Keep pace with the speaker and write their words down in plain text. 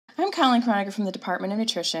Colleen Croniger from the Department of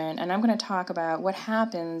Nutrition, and I'm going to talk about what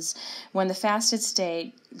happens when the fasted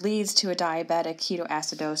state leads to a diabetic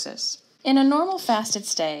ketoacidosis. In a normal fasted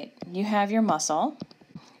state, you have your muscle,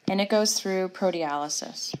 and it goes through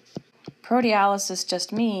proteolysis. Proteolysis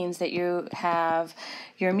just means that you have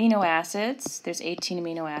your amino acids, there's 18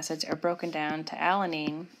 amino acids, are broken down to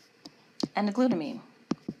alanine and glutamine.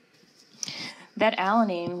 That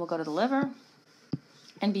alanine will go to the liver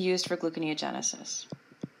and be used for gluconeogenesis.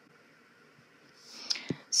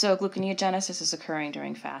 So gluconeogenesis is occurring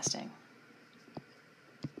during fasting.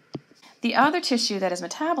 The other tissue that is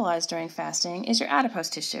metabolized during fasting is your adipose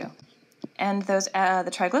tissue. And those the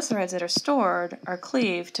triglycerides that are stored are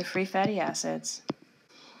cleaved to free fatty acids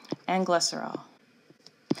and glycerol.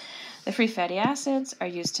 The free fatty acids are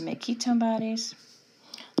used to make ketone bodies.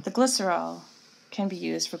 The glycerol can be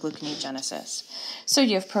used for gluconeogenesis. So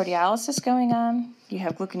you have proteolysis going on, you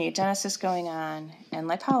have gluconeogenesis going on, and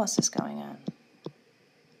lipolysis going on.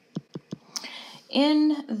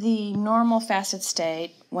 In the normal fasted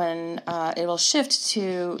state, when it will shift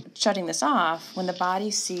to shutting this off when the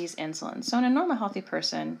body sees insulin. So in a normal healthy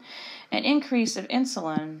person, an increase of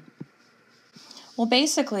insulin will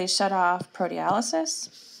basically shut off proteolysis,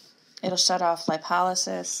 it'll shut off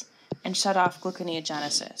lipolysis, and shut off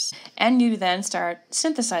gluconeogenesis. And you then start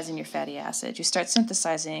synthesizing your fatty acid. You start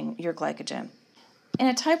synthesizing your glycogen. In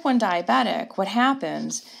a type 1 diabetic, what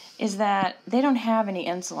happens is that they don't have any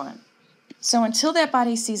insulin. So until that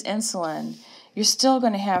body sees insulin, you're still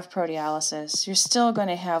going to have proteolysis, you're still going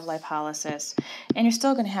to have lipolysis, and you're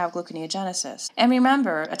still going to have gluconeogenesis. And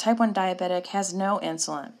remember, a type 1 diabetic has no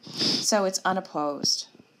insulin, so it's unopposed.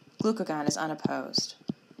 Glucagon is unopposed.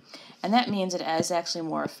 And that means it is actually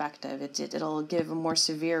more effective. It'll give a more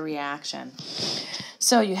severe reaction.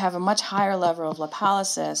 So you have a much higher level of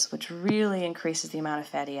lipolysis, which really increases the amount of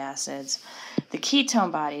fatty acids. The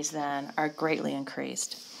ketone bodies then are greatly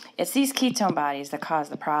increased. It's these ketone bodies that cause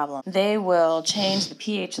the problem. They will change the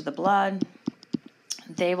pH of the blood.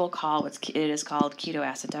 They will call it is called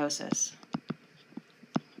ketoacidosis.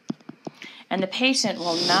 And the patient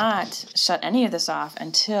will not shut any of this off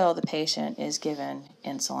until the patient is given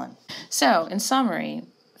insulin. So, in summary,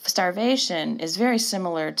 starvation is very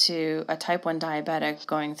similar to a type 1 diabetic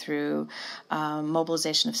going through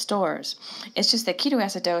mobilization of stores. It's just that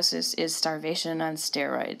ketoacidosis is starvation on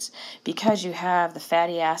steroids because you have the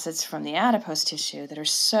fatty acids from the adipose tissue that are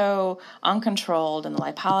so uncontrolled and the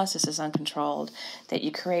lipolysis is uncontrolled that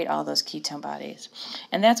you create all those ketone bodies.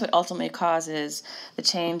 And that's what ultimately causes the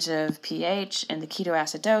change of pH and the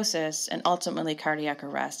ketoacidosis, and ultimately cardiac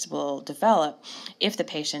arrest will develop if the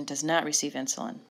patient does not receive insulin.